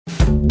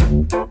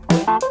From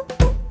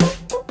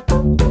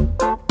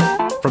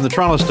the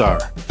Toronto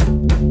Star,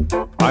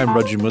 I'm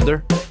Reggie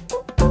Munder,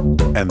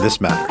 and this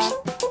matters.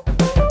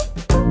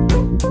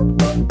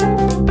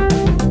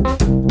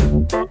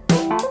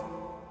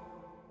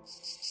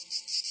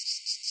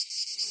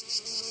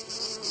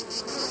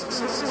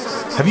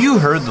 Have you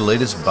heard the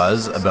latest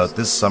buzz about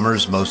this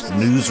summer's most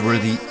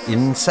newsworthy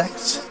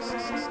insects?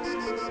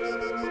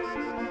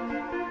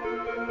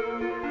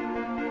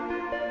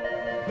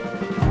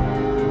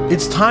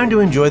 It's time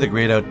to enjoy the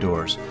great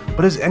outdoors,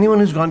 but as anyone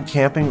who's gone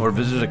camping or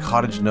visited a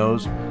cottage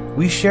knows,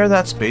 we share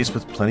that space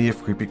with plenty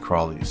of creepy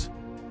crawlies.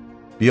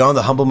 Beyond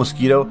the humble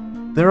mosquito,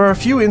 there are a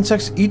few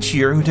insects each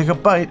year who take a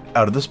bite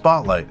out of the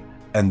spotlight,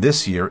 and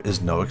this year is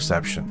no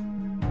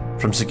exception.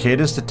 From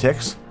cicadas to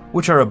ticks,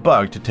 which are a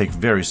bug to take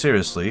very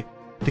seriously,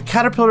 to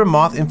caterpillar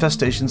moth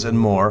infestations and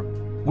more,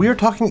 we are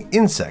talking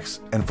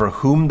insects and for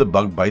whom the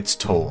bug bites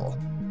toll.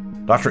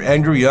 Dr.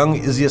 Andrew Young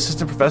is the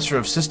Assistant Professor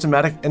of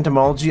Systematic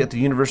Entomology at the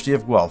University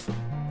of Guelph,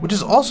 which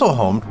is also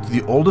home to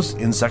the oldest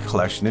insect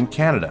collection in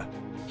Canada.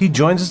 He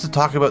joins us to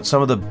talk about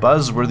some of the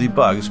buzzworthy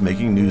bugs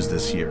making news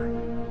this year.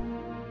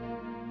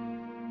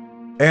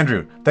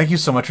 Andrew, thank you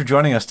so much for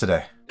joining us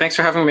today. Thanks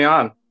for having me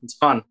on. It's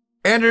fun.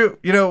 Andrew,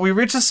 we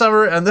reached the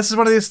summer, and this is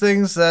one of these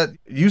things that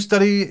you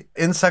study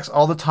insects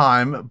all the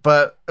time,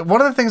 but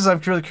one of the things I'm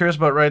really curious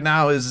about right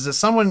now is as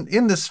someone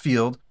in this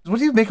field, what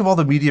do you make of all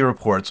the media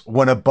reports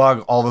when a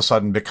bug all of a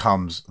sudden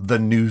becomes the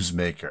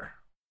newsmaker?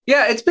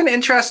 Yeah, it's been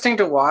interesting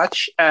to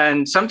watch,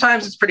 and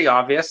sometimes it's pretty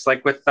obvious.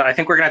 Like I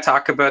think we're going to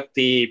talk about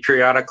the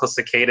periodical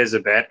cicadas a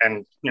bit,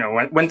 and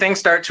when things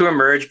start to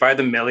emerge by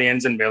the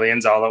millions and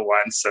millions all at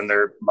once, and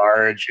they're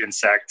large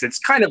insects, it's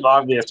kind of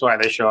obvious why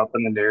they show up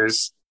in the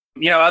news.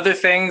 Other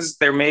things,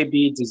 there may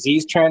be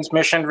disease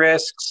transmission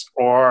risks,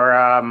 or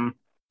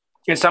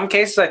in some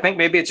cases, I think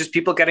maybe it's just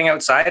people getting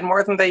outside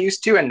more than they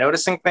used to and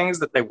noticing things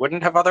that they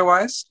wouldn't have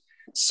otherwise.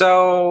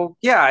 So,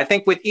 yeah, I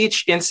think with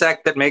each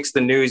insect that makes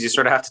the news, you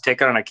sort of have to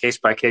take it on a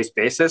case-by-case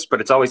basis, but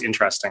it's always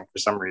interesting for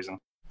some reason.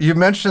 You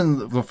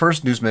mentioned the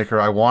first newsmaker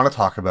I want to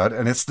talk about,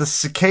 and it's the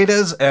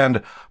cicadas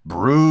and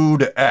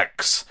brood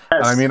X.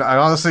 Yes. I mean,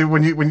 honestly,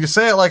 when you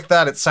say it like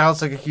that, it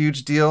sounds like a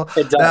huge deal.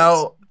 It does.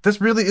 Now,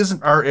 this really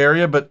isn't our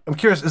area, but I'm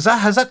curious,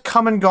 has that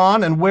come and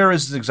gone, and where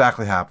is it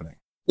exactly happening?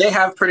 They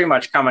have pretty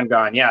much come and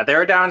gone, yeah.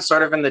 They're down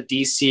sort of in the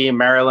DC,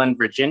 Maryland,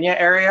 Virginia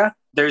area.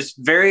 There's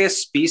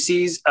various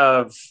species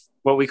of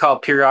what we call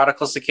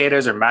periodical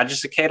cicadas or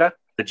magicicada,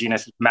 the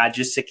genus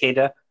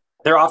Magicicada.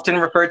 They're often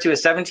referred to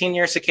as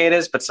 17-year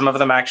cicadas, but some of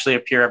them actually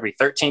appear every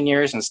 13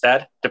 years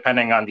instead,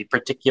 depending on the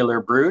particular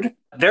brood.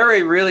 They're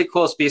a really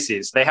cool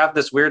species. They have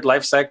this weird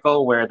life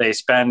cycle where they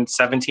spend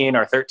 17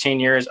 or 13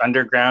 years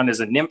underground as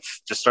a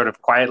nymph, just sort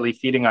of quietly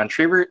feeding on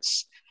tree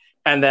roots.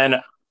 And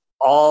then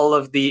all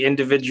of the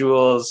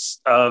individuals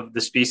of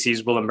the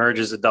species will emerge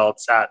as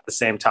adults at the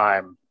same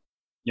time,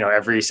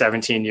 every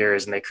 17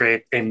 years, and they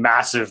create a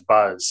massive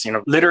buzz,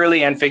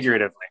 literally and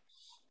figuratively.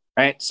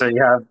 Right. So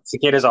you have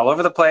cicadas all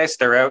over the place.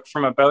 They're out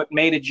from about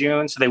May to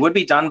June. So they would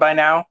be done by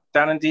now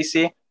down in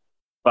DC.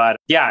 But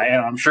yeah,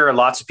 I'm sure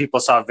lots of people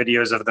saw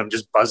videos of them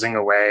just buzzing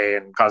away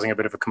and causing a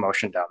bit of a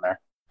commotion down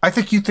there. I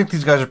think you think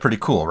these guys are pretty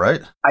cool,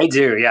 right? I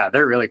do. Yeah,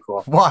 they're really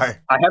cool. Why?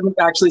 I haven't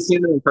actually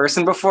seen them in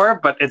person before,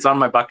 but it's on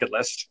my bucket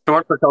list. If it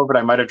weren't for COVID,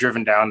 I might have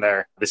driven down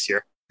there this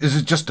year. Is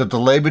it just a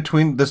delay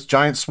between this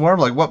giant swarm?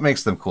 Like, what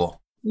makes them cool?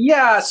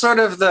 Yeah, sort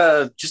of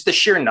just the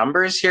sheer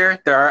numbers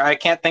here. I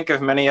can't think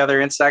of many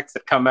other insects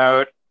that come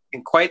out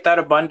in quite that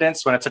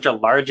abundance when it's such a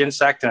large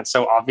insect and it's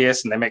so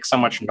obvious and they make so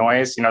much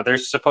noise. They're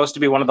supposed to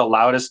be one of the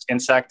loudest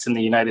insects in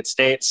the United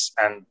States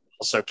and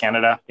also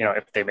Canada.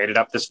 If they made it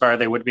up this far,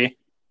 they would be.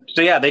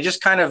 So yeah, they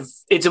just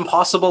it's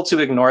impossible to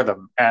ignore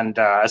them. And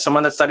as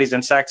someone that studies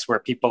insects where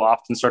people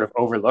often sort of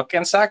overlook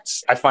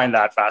insects, I find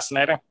that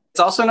fascinating. It's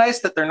also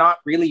nice that they're not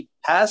really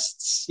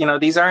pests.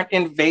 These aren't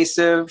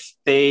invasive.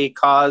 They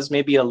cause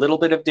maybe a little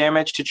bit of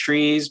damage to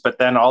trees, but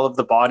then all of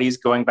the bodies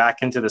going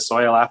back into the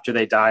soil after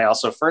they die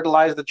also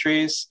fertilize the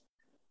trees.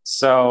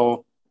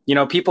 So,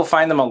 people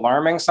find them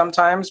alarming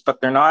sometimes,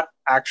 but they're not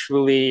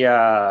actually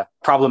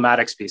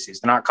problematic species.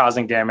 They're not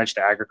causing damage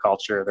to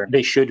agriculture.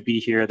 They should be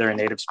here. They're a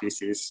native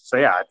species. So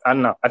yeah, I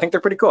don't know. I think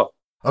they're pretty cool.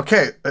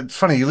 Okay, it's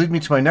funny. You lead me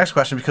to my next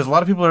question because a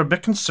lot of people are a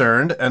bit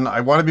concerned, and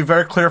I want to be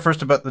very clear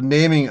first about the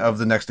naming of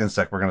the next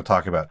insect we're going to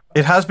talk about.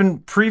 It has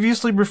been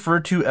previously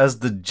referred to as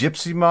the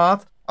gypsy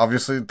moth.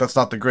 Obviously, that's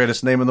not the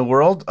greatest name in the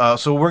world.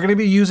 So we're going to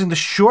be using the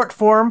short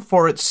form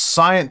for its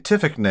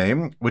scientific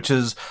name, which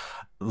is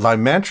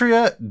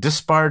Lymantria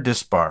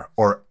dispar,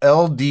 or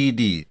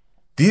LDD.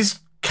 These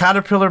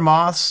caterpillar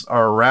moths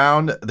are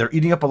around. They're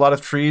eating up a lot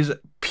of trees.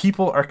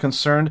 People are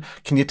concerned.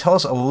 Can you tell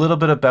us a little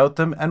bit about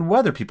them and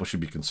whether people should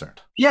be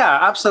concerned? Yeah,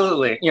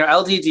 absolutely.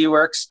 LDD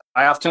works.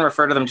 I often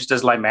refer to them just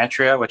as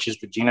Lymantria, which is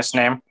the genus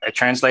name. It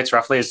translates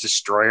roughly as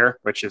destroyer,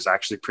 which is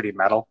actually pretty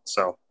metal.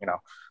 So,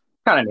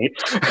 kind of neat.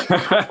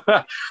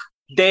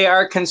 They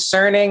are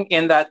concerning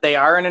in that they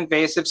are an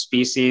invasive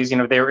species.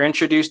 They were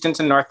introduced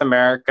into North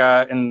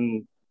America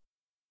in,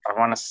 I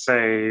want to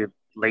say,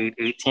 late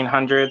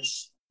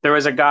 1800s. There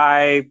was a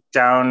guy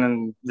down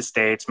in the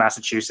States,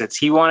 Massachusetts.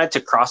 He wanted to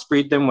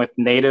crossbreed them with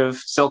native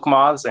silk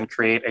moths and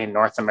create a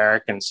North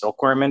American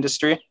silkworm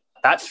industry.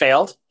 That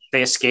failed.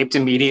 They escaped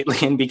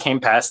immediately and became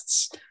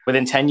pests.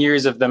 Within 10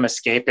 years of them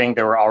escaping,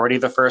 there were already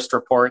the first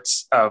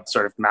reports of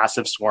sort of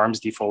massive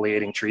swarms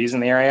defoliating trees in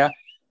the area.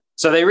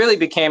 So they really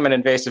became an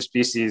invasive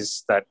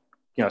species that,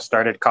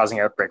 started causing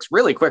outbreaks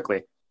really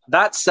quickly.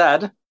 That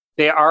said,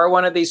 they are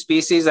one of these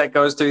species that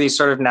goes through these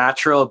sort of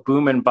natural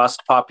boom and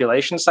bust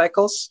population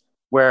cycles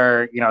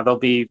where, there'll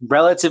be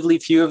relatively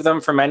few of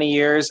them for many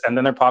years, and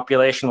then their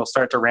population will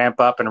start to ramp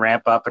up and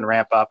ramp up and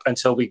ramp up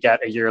until we get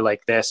a year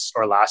like this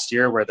or last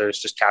year where there's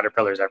just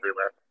caterpillars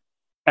everywhere.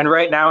 And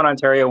right now in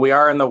Ontario, we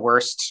are in the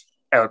worst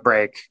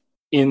outbreak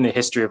in the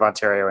history of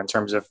Ontario in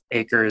terms of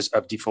acres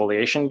of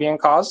defoliation being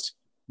caused.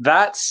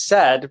 That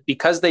said,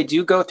 because they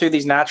do go through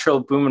these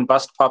natural boom and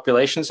bust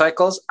population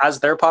cycles,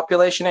 as their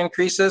population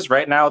increases,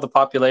 right now the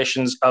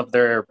populations of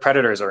their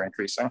predators are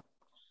increasing.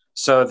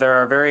 So there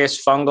are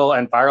various fungal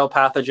and viral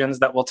pathogens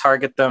that will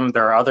target them.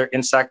 There are other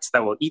insects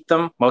that will eat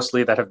them,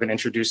 mostly that have been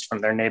introduced from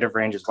their native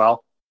range as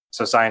well.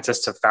 So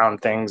scientists have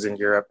found things in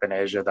Europe and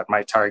Asia that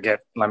might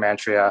target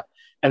Lymantria,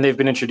 and they've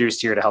been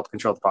introduced here to help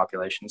control the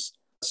populations.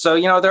 So,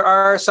 there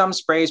are some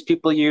sprays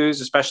people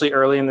use, especially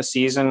early in the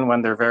season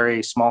when they're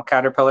very small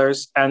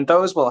caterpillars, and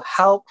those will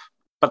help,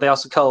 but they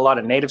also kill a lot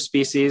of native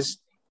species.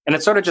 And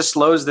it sort of just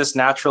slows this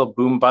natural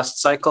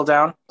boom-bust cycle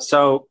down.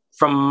 So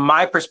from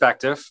my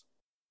perspective,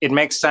 it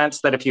makes sense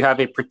that if you have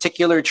a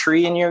particular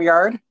tree in your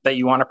yard that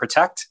you want to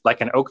protect,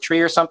 like an oak tree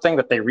or something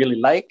that they really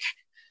like,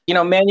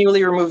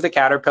 manually remove the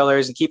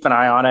caterpillars and keep an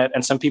eye on it.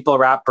 And some people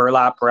wrap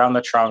burlap around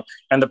the trunk,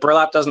 and the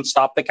burlap doesn't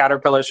stop the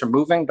caterpillars from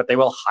moving, but they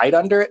will hide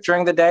under it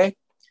during the day.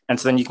 And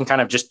so then you can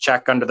kind of just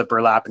check under the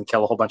burlap and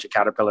kill a whole bunch of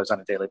caterpillars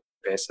on a daily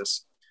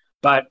basis.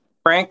 But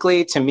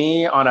frankly, to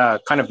me, on a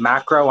kind of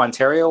macro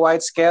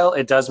Ontario-wide scale,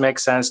 it does make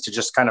sense to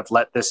just kind of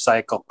let this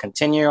cycle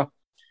continue.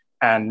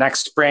 And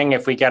next spring,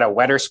 if we get a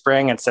wetter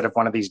spring instead of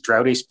one of these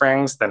droughty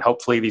springs, then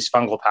hopefully these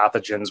fungal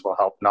pathogens will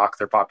help knock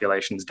their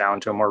populations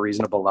down to a more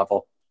reasonable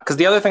level. Because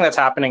the other thing that's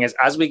happening is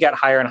as we get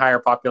higher and higher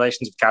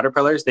populations of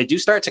caterpillars, they do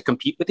start to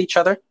compete with each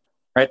other,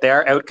 right? They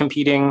are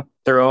out-competing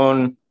their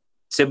own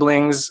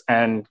siblings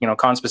and,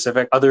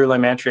 conspecific other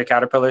Lymantria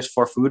caterpillars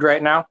for food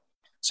right now.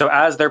 So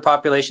as their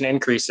population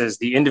increases,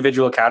 the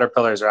individual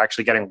caterpillars are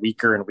actually getting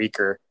weaker and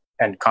weaker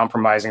and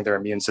compromising their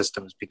immune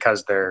systems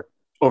because they're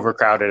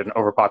overcrowded and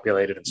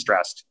overpopulated and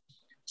stressed.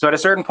 So at a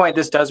certain point,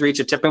 this does reach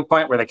a tipping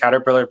point where the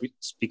caterpillars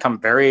become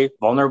very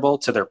vulnerable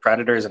to their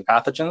predators and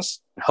pathogens.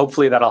 And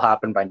hopefully that'll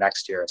happen by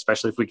next year,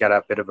 especially if we get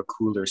a bit of a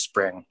cooler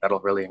spring. That'll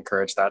really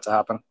encourage that to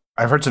happen.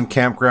 I've heard some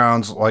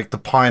campgrounds like the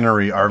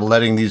Pinery are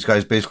letting these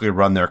guys basically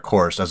run their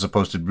course as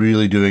opposed to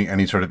really doing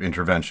any sort of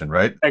intervention,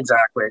 right?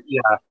 Exactly,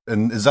 yeah.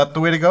 And is that the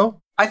way to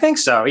go? I think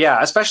so,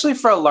 yeah, especially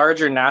for a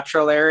larger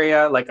natural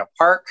area like a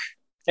park.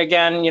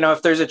 Again,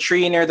 if there's a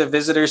tree near the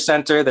visitor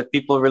center that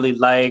people really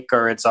like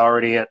or it's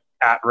already at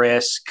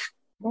risk,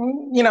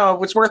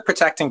 it's worth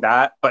protecting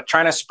that. But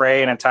trying to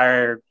spray an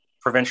entire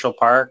provincial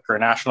park or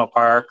national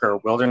park or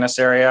wilderness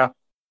area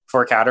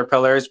for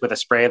caterpillars with a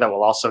spray that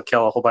will also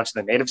kill a whole bunch of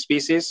the native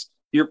species,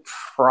 you're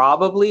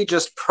probably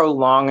just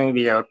prolonging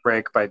the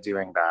outbreak by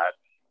doing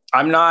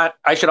that.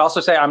 I should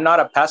also say I'm not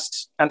a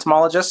pest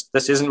entomologist.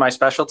 This isn't my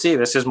specialty.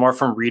 This is more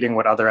from reading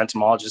what other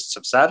entomologists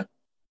have said.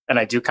 And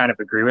I do kind of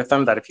agree with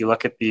them that if you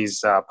look at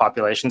these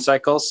population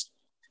cycles,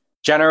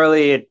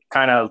 generally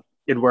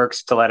it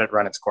works to let it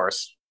run its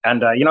course.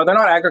 And, they're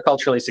not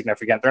agriculturally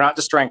significant. They're not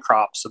destroying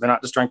crops. So they're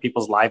not destroying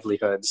people's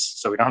livelihoods.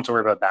 So we don't have to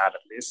worry about that,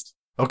 at least.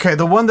 Okay,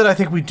 the one that I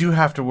think we do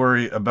have to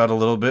worry about a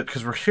little bit,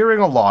 because we're hearing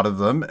a lot of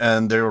them,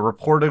 and they're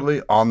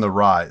reportedly on the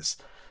rise.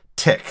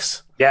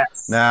 Ticks.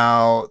 Yes.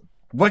 Now,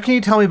 what can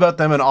you tell me about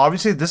them? And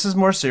obviously, this is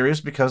more serious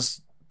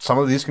because some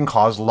of these can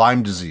cause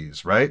Lyme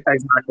disease, right?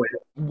 Exactly.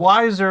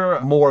 Why is there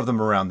more of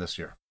them around this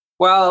year?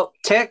 Well,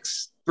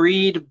 ticks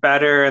breed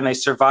better and they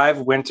survive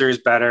winters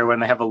better when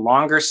they have a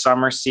longer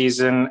summer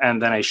season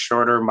and then a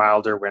shorter,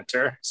 milder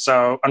winter.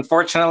 So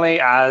unfortunately,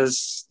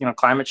 as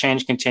climate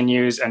change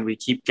continues and we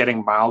keep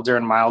getting milder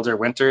and milder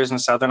winters in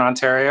Southern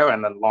Ontario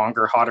and then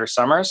longer, hotter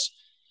summers,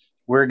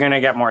 we're going to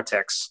get more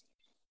ticks.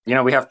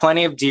 We have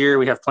plenty of deer,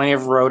 we have plenty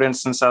of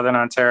rodents in Southern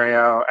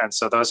Ontario, and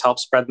so those help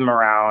spread them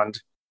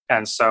around.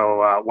 And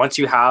so once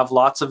you have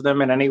lots of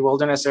them in any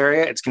wilderness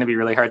area, it's going to be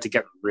really hard to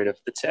get rid of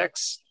the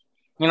ticks.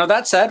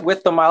 That said,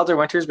 with the milder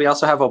winters, we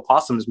also have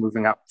opossums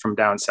moving up from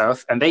down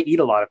south, and they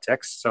eat a lot of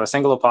ticks. So a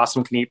single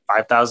opossum can eat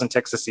 5,000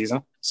 ticks a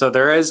season. So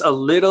there is a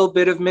little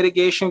bit of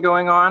mitigation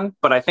going on.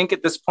 But I think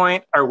at this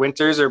point, our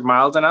winters are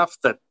mild enough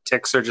that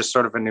ticks are just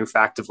sort of a new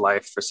fact of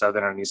life for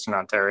Southern and Eastern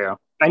Ontario.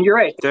 And you're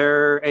right,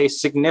 they're a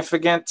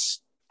significant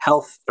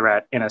health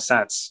threat in a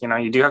sense.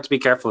 You do have to be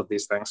careful of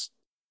these things.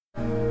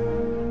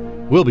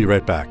 We'll be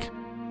right back.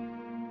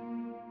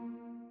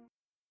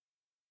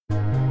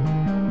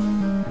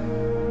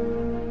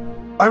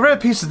 I read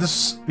a piece of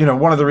this,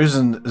 one of the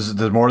reasons is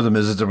that more of them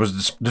is that there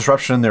was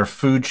disruption in their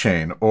food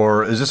chain,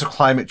 or is this a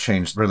climate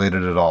change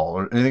related at all,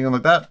 or anything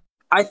like that?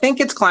 I think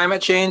it's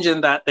climate change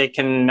in that they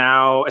can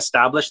now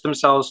establish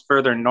themselves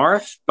further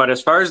north. But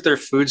as far as their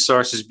food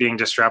sources being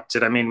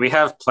disrupted, I mean, we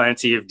have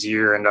plenty of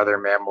deer and other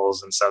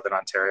mammals in southern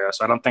Ontario.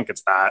 So I don't think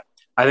it's that.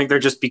 I think they're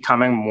just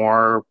becoming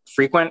more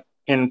frequent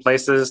in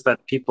places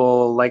that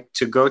people like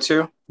to go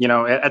to. You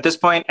know, at this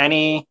point,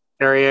 any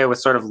area with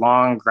sort of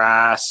long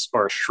grass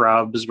or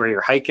shrubs where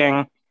you're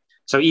hiking.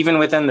 So even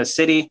within the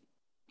city,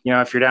 you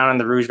know, if you're down in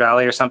the Rouge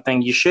Valley or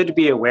something, you should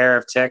be aware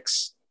of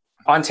ticks.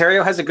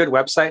 Ontario has a good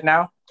website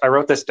now. I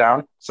wrote this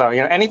down. So,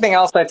 you know, anything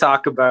else I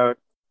talk about,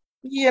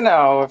 you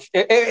know,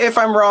 if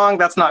I'm wrong,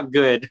 that's not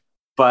good.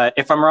 But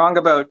if I'm wrong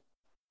about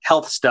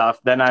health stuff,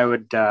 then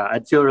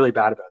I'd feel really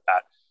bad about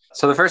that.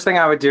 So the first thing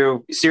I would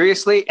do,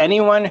 seriously,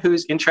 anyone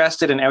who's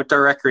interested in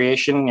outdoor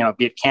recreation, you know,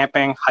 be it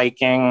camping,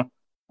 hiking,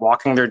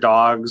 walking their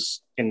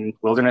dogs in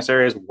wilderness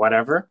areas,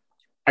 whatever,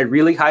 I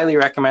really highly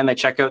recommend they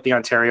check out the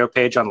Ontario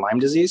page on Lyme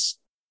disease.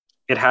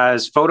 It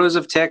has photos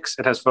of ticks.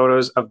 It has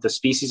photos of the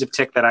species of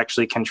tick that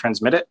actually can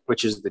transmit it,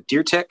 which is the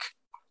deer tick.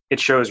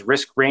 It shows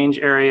risk range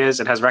areas.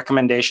 It has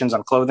recommendations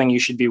on clothing you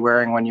should be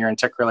wearing when you're in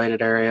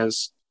tick-related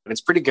areas.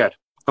 It's pretty good.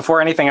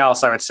 Before anything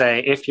else, I would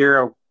say if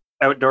you're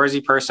an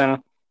outdoorsy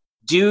person,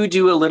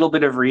 do a little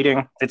bit of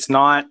reading. It's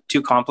not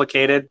too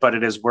complicated, but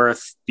it is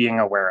worth being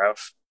aware of.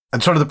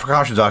 And sort of the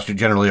precautions actually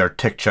generally are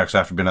tick checks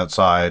after being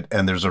outside,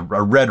 and there's a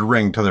red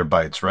ring to their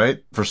bites, right?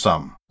 For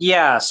some.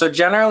 Yeah. So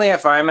generally,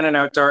 if I'm in an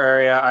outdoor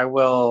area,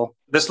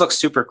 this looks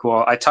super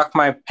cool. I tuck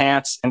my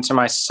pants into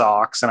my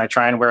socks and I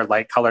try and wear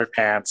light colored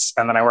pants.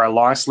 And then I wear a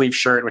long sleeve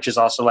shirt, which is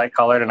also light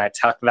colored, and I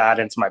tuck that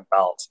into my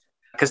belt.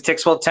 Because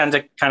ticks will tend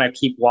to kind of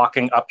keep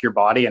walking up your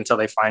body until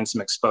they find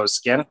some exposed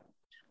skin.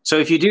 So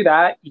if you do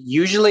that,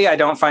 usually I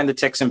don't find the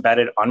ticks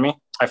embedded on me.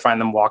 I find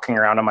them walking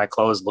around on my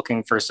clothes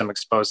looking for some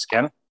exposed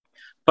skin.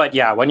 But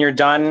yeah, when you're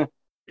done,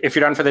 if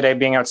you're done for the day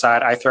being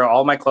outside, I throw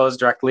all my clothes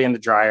directly in the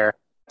dryer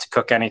to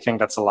cook anything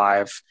that's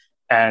alive.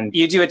 And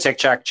you do a tick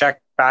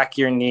check back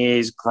your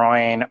knees,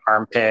 groin,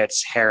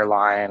 armpits,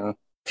 hairline.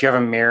 If you have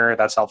a mirror,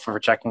 that's helpful for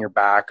checking your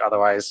back.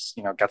 Otherwise,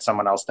 you know, get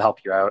someone else to help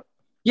you out.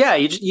 Yeah,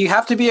 you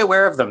have to be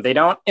aware of them. They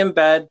don't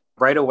embed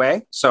right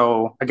away.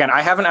 So again,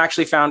 I haven't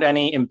actually found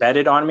any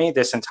embedded on me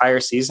this entire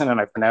season, and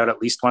I've been out at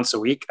least once a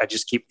week. I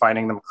just keep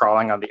finding them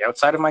crawling on the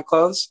outside of my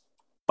clothes.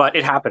 But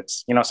it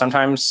happens. You know,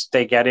 sometimes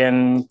they get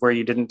in where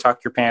you didn't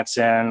tuck your pants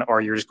in, or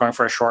you're just going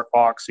for a short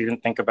walk, so you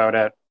didn't think about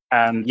it.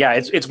 And yeah,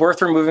 it's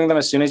worth removing them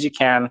as soon as you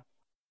can.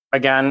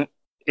 Again,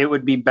 it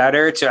would be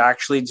better to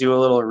actually do a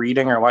little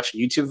reading or watch a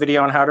YouTube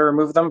video on how to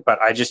remove them.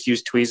 But I just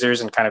use tweezers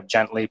and kind of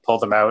gently pull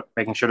them out,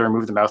 making sure to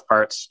remove the mouth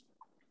parts.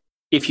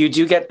 If you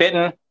do get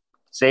bitten,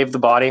 save the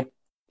body. You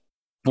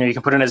know, you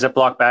can put it in a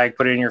Ziploc bag,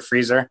 put it in your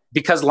freezer,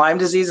 because Lyme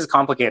disease is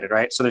complicated,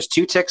 right? So there's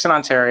 2 ticks in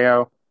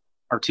Ontario,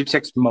 or 2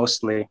 ticks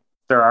mostly.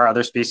 There are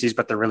other species,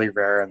 but they're really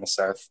rare in the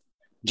south.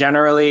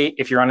 Generally,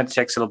 if you're on a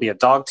ticks, it'll be a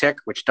dog tick,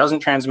 which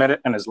doesn't transmit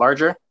it and is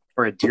larger,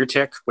 or a deer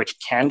tick, which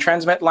can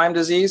transmit Lyme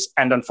disease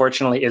and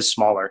unfortunately is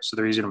smaller, so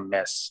they're easy to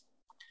miss.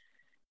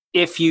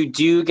 If you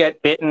do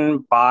get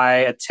bitten by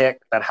a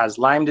tick that has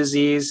Lyme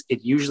disease,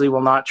 it usually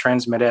will not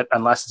transmit it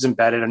unless it's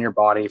embedded in your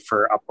body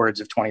for upwards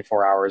of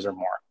 24 hours or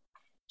more.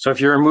 So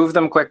if you remove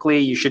them quickly,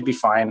 you should be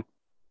fine.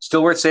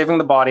 Still worth saving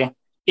the body.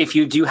 If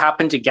you do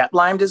happen to get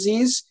Lyme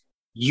disease,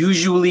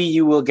 usually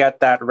you will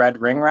get that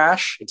red ring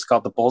rash. It's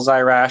called the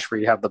bullseye rash, where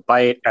you have the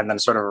bite and then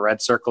sort of a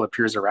red circle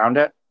appears around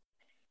it.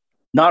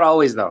 Not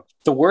always, though.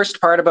 The worst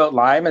part about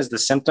Lyme is the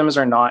symptoms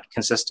are not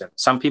consistent.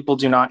 Some people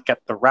do not get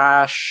the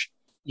rash.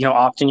 You know,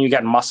 often you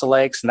get muscle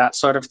aches and that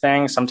sort of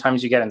thing.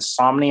 Sometimes you get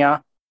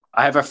insomnia.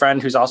 I have a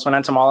friend who's also an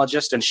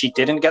entomologist, and she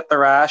didn't get the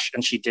rash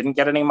and she didn't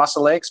get any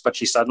muscle aches, but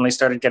she suddenly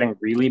started getting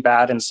really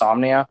bad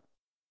insomnia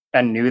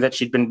and knew that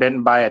she'd been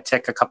bitten by a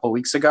tick a couple of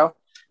weeks ago.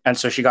 And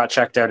so she got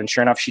checked out, and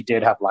sure enough, she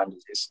did have Lyme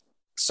disease.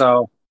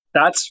 So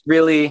that's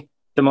really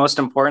the most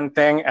important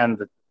thing. And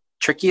the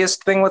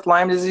trickiest thing with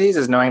Lyme disease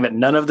is knowing that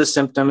none of the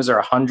symptoms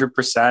are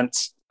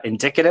 100%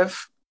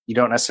 indicative. You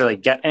don't necessarily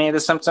get any of the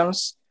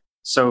symptoms.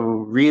 So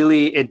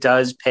really, it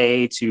does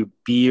pay to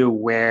be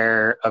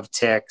aware of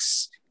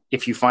ticks.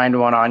 If you find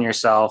one on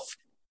yourself,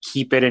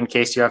 keep it in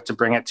case you have to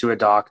bring it to a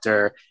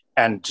doctor,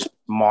 and just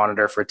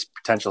monitor for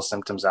potential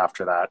symptoms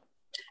after that.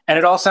 And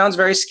it all sounds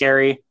very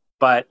scary.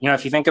 But, you know,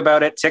 if you think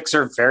about it, ticks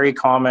are very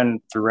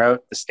common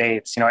throughout the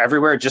States, you know,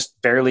 everywhere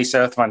just barely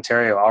south of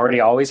Ontario already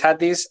always had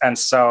these. And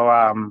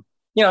so,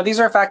 you know, these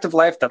are a fact of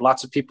life that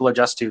lots of people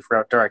adjust to for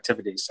outdoor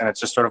activities. And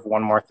it's just sort of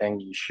one more thing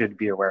you should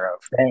be aware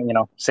of. And, you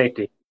know,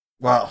 safety.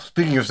 Well,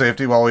 speaking of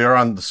safety, while we are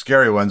on the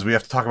scary ones, we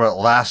have to talk about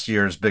last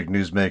year's big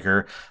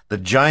newsmaker, the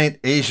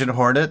giant Asian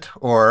hornet,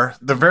 or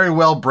the very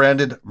well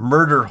branded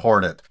murder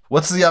hornet.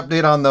 What's the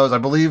update on those? I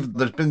believe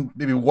there's been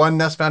maybe one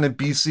nest found in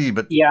BC,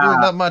 but really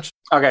not much.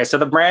 Okay, so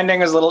the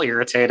branding is a little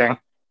irritating.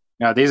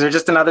 You know, these are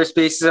just another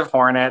species of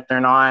hornet. They're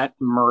not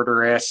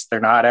murderous. They're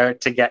not out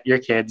to get your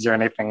kids or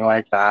anything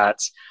like that.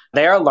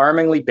 They are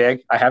alarmingly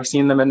big. I have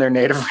seen them in their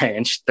native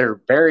range.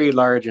 They're very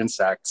large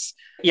insects.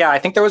 Yeah, I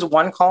think there was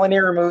one colony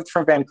removed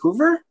from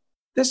Vancouver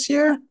this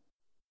year.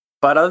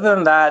 But other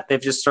than that,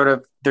 they've just sort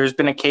of, there's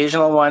been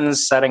occasional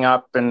ones setting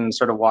up in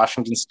sort of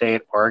Washington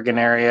State, Oregon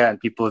area, and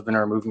people have been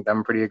removing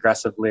them pretty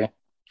aggressively.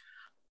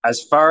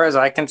 As far as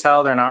I can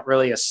tell, they're not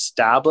really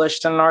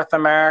established in North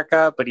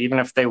America, but even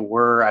if they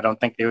were, I don't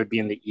think they would be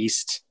in the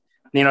East.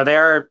 You know, they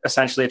are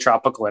essentially a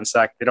tropical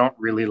insect. They don't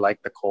really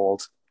like the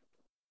cold,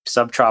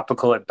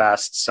 subtropical at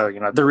best. So,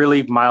 you know, the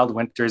really mild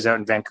winters out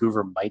in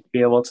Vancouver might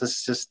be able to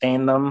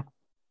sustain them.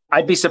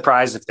 I'd be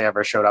surprised if they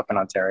ever showed up in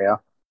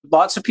Ontario.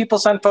 Lots of people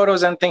send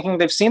photos in thinking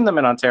they've seen them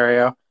in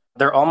Ontario.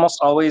 They're almost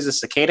always a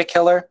cicada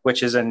killer,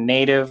 which is a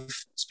native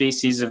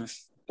species of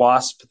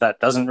wasp that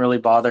doesn't really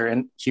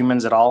bother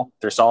humans at all.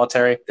 They're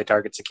solitary. They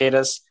target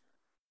cicadas.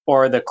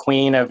 Or the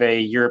queen of a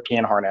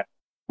European hornet,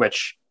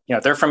 which, you know,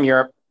 they're from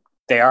Europe.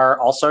 They are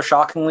also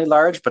shockingly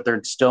large, but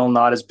they're still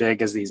not as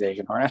big as these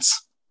Asian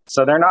hornets.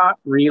 So they're not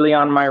really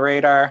on my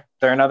radar.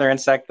 They're another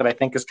insect that I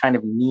think is kind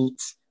of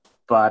neat,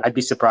 but I'd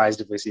be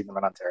surprised if we see them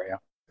in Ontario.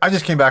 I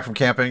just came back from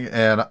camping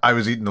and I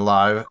was eaten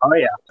alive. Oh,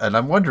 yeah. And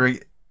I'm wondering,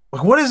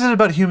 like, what is it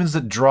about humans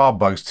that draw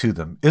bugs to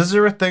them? Is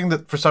there a thing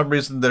that for some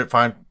reason that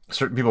find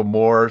certain people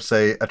more,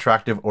 say,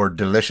 attractive or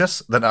delicious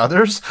than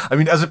others? I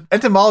mean, as an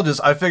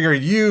entomologist, I figure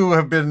you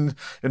have been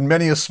in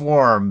many a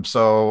swarm.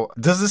 So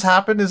does this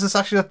happen? Is this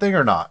actually a thing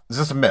or not? Is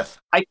this a myth?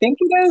 I think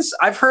it is.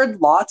 I've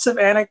heard lots of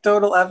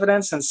anecdotal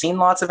evidence and seen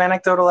lots of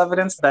anecdotal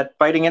evidence that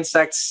biting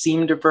insects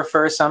seem to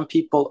prefer some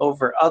people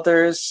over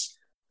others.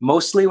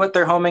 Mostly what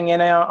they're homing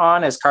in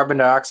on is carbon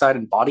dioxide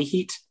and body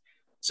heat.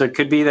 So it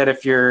could be that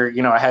if you're,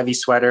 you know, a heavy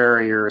sweater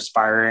or you're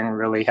respiring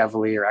really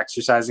heavily or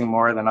exercising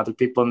more than other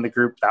people in the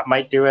group, that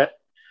might do it.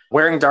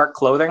 Wearing dark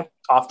clothing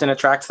often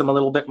attracts them a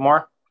little bit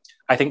more.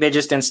 I think they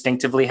just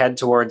instinctively head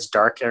towards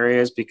dark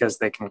areas because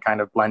they can kind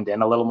of blend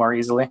in a little more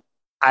easily.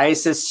 I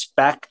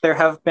suspect there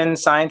have been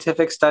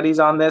scientific studies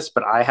on this,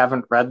 but I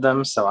haven't read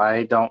them, so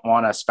I don't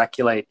want to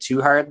speculate too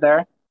hard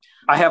there.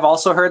 I have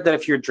also heard that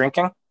if you're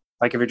drinking,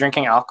 like if you're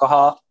drinking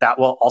alcohol, that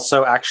will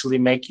also actually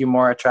make you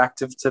more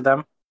attractive to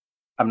them.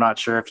 I'm not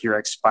sure if you're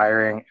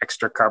expiring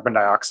extra carbon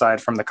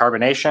dioxide from the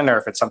carbonation or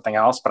if it's something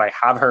else, but I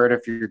have heard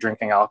if you're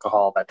drinking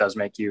alcohol, that does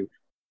make you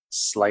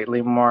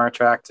slightly more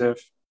attractive.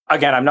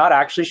 Again, I'm not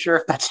actually sure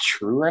if that's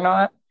true or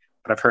not,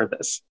 but I've heard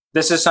this.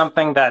 This is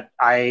something that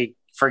I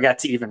forget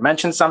to even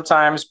mention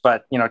sometimes,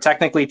 but you know,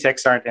 technically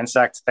ticks aren't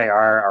insects, they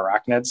are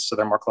arachnids, so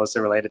they're more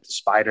closely related to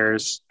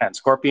spiders and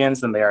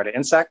scorpions than they are to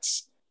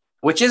insects,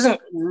 which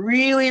isn't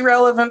really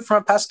relevant from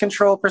a pest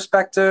control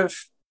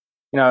perspective.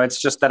 You know,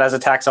 it's just that as a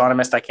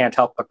taxonomist, I can't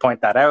help but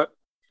point that out.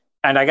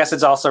 And I guess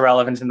it's also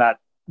relevant in that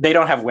they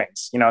don't have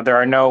wings. You know, there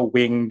are no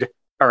winged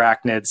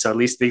arachnids, so at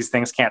least these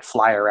things can't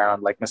fly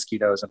around like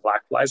mosquitoes and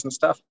black flies and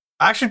stuff.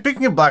 Actually,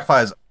 speaking of black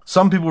flies,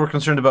 some people were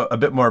concerned about a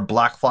bit more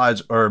black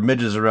flies or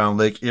midges around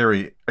Lake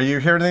Erie. Are you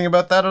hearing anything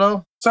about that at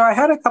all? So I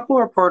had a couple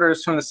of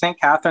reporters from the St.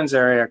 Catharines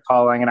area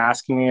calling and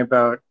asking me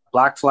about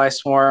black fly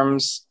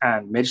swarms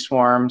and midge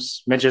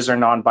swarms. Midges are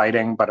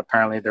non-biting, but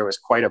apparently there was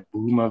quite a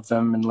boom of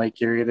them in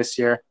Lake Erie this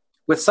year.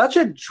 With such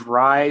a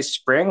dry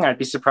spring, I'd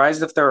be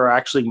surprised if there were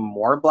actually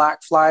more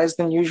black flies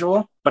than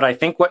usual. But I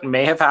think what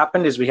may have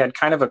happened is we had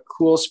kind of a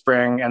cool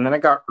spring and then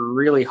it got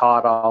really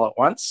hot all at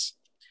once.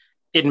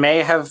 It may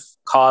have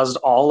caused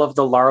all of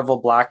the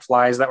larval black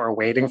flies that were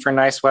waiting for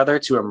nice weather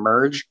to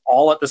emerge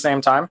all at the same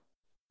time.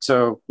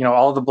 So, you know,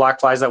 all of the black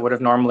flies that would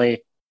have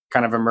normally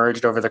kind of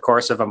emerged over the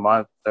course of a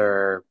month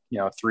or, you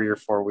know, 3 or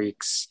 4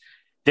 weeks,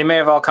 they may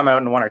have all come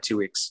out in 1 or 2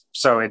 weeks.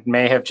 So it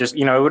may have just,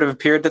 you know, it would have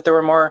appeared that there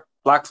were more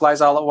black flies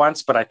all at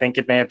once, but I think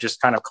it may have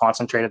just kind of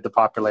concentrated the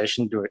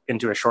population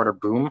into a shorter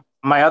boom.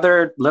 My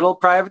other little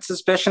private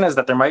suspicion is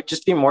that there might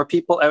just be more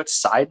people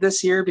outside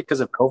this year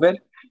because of COVID.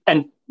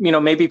 And, you know,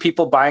 maybe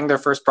people buying their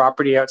first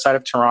property outside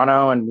of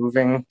Toronto and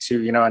moving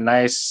to, you know, a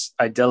nice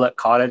idyllic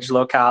cottage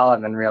locale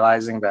and then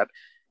realizing that,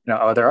 you know,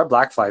 oh, there are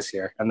black flies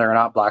here and there are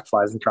not black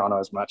flies in Toronto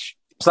as much.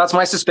 So that's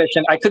my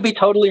suspicion. I could be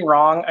totally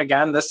wrong.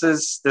 Again, this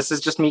is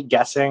just me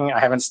guessing. I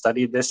haven't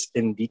studied this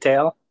in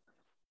detail.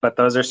 But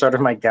those are sort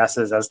of my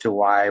guesses as to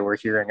why we're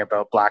hearing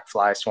about black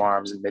fly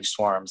swarms and midge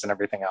swarms and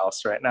everything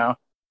else right now.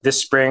 This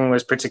spring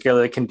was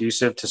particularly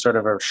conducive to sort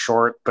of a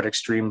short but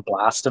extreme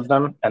blast of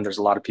them. And there's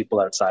a lot of people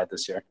outside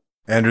this year.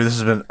 Andrew, this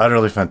has been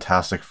utterly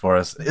fantastic for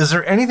us. Is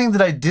there anything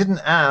that I didn't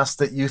ask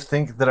that you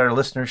think that our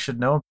listeners should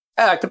know?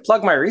 I could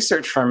plug my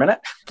research for a minute.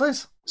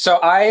 Please. So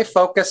I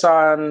focus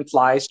on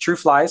flies, true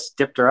flies,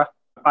 Diptera.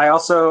 I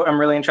also am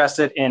really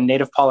interested in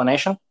native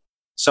pollination.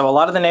 So a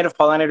lot of the native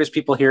pollinators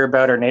people hear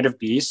about are native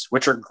bees,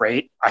 which are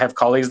great. I have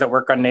colleagues that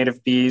work on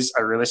native bees.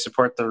 I really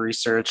support the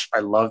research. I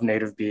love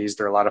native bees.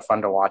 They're a lot of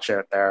fun to watch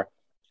out there.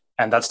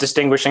 And that's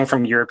distinguishing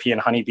from European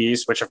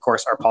honeybees, which of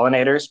course are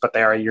pollinators, but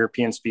they are a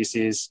European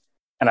species.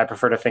 And I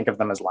prefer to think of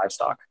them as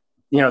livestock.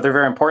 You know, they're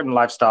very important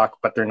livestock,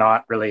 but they're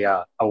not really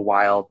a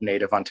wild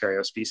native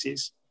Ontario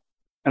species.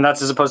 And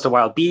that's as opposed to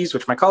wild bees,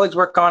 which my colleagues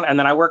work on. And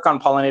then I work on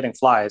pollinating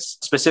flies,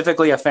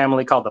 specifically a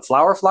family called the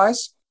flower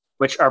flies,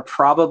 which are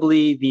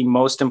probably the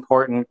most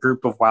important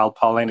group of wild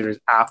pollinators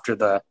after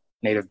the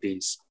native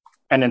bees.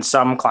 And in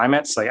some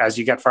climates, like as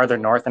you get farther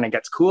north and it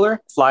gets cooler,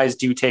 flies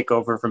do take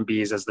over from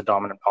bees as the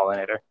dominant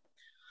pollinator.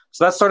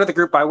 So that's sort of the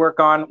group I work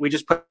on. We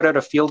just put out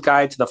a field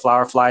guide to the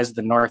flower flies of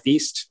the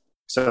Northeast.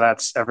 So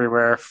that's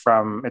everywhere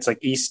from, it's like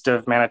east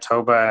of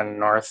Manitoba and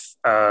north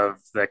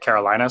of the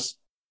Carolinas.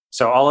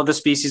 So all of the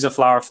species of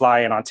flower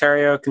fly in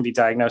Ontario can be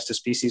diagnosed as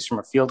species from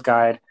a field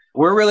guide.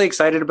 We're really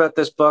excited about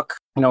this book,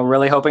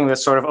 really hoping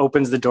this sort of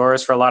opens the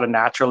doors for a lot of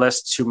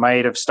naturalists who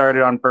might have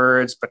started on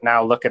birds, but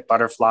now look at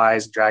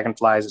butterflies,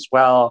 dragonflies as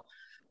well.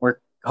 We're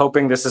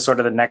hoping this is sort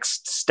of the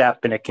next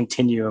step in a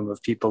continuum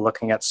of people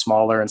looking at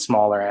smaller and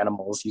smaller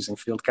animals using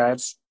field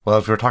guides. Well,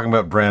 if we're talking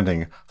about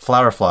branding,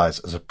 flower flies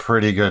is a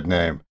pretty good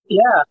name.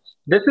 Yeah,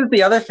 this is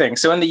the other thing.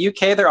 So in the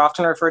UK, they're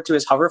often referred to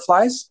as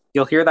hoverflies.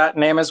 You'll hear that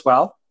name as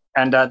well.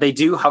 And they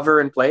do hover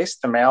in place,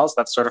 the males.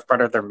 That's sort of part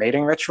of their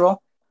mating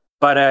ritual.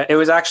 But it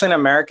was actually an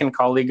American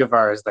colleague of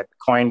ours that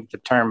coined the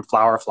term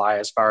flower fly,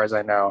 as far as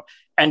I know.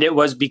 And it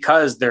was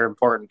because they're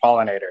important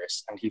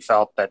pollinators. And he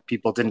felt that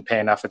people didn't pay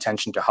enough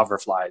attention to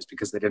hoverflies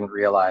because they didn't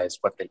realize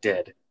what they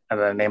did. And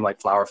a name like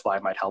flower fly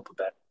might help a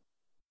bit.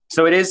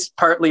 So it is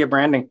partly a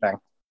branding thing.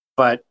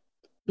 But,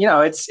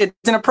 it's an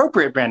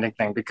appropriate branding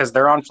thing because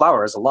they're on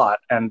flowers a lot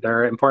and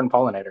they're important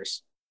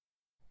pollinators.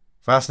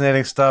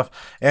 Fascinating stuff.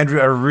 Andrew,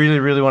 I really,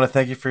 really want to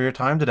thank you for your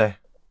time today.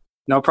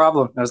 No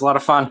problem. It was a lot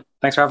of fun.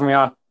 Thanks for having me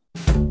on.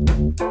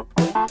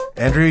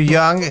 Andrew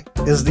Young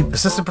is the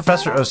Assistant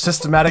Professor of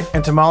Systematic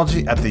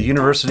Entomology at the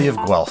University of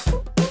Guelph.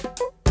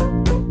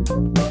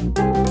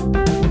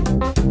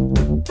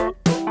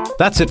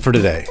 That's it for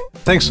today.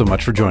 Thanks so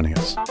much for joining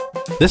us.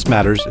 This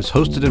Matters is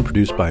hosted and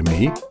produced by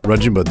me,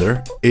 Ranjan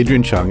Budler,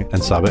 Adrian Chung,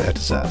 and Saba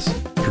Etisaz.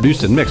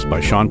 Produced and mixed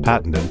by Sean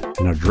Pattenden,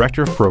 and our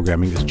Director of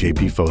Programming is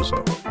JP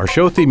Fozo. Our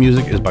show theme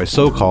music is by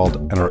So Called,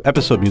 and our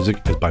episode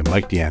music is by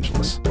Mike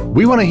DeAngelis.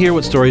 We want to hear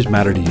what stories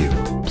matter to you.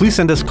 Please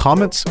send us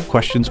comments,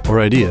 questions, or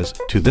ideas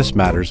to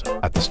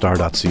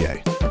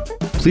thismatters@thestar.ca.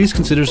 Please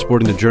consider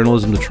supporting the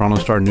journalism the Toronto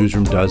Star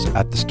newsroom does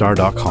at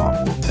thestar.com.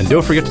 And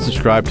don't forget to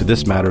subscribe to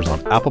This Matters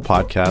on Apple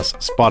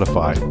Podcasts,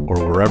 Spotify,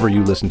 or wherever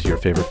you listen to your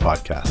favorite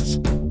podcasts.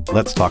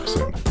 Let's talk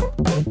soon.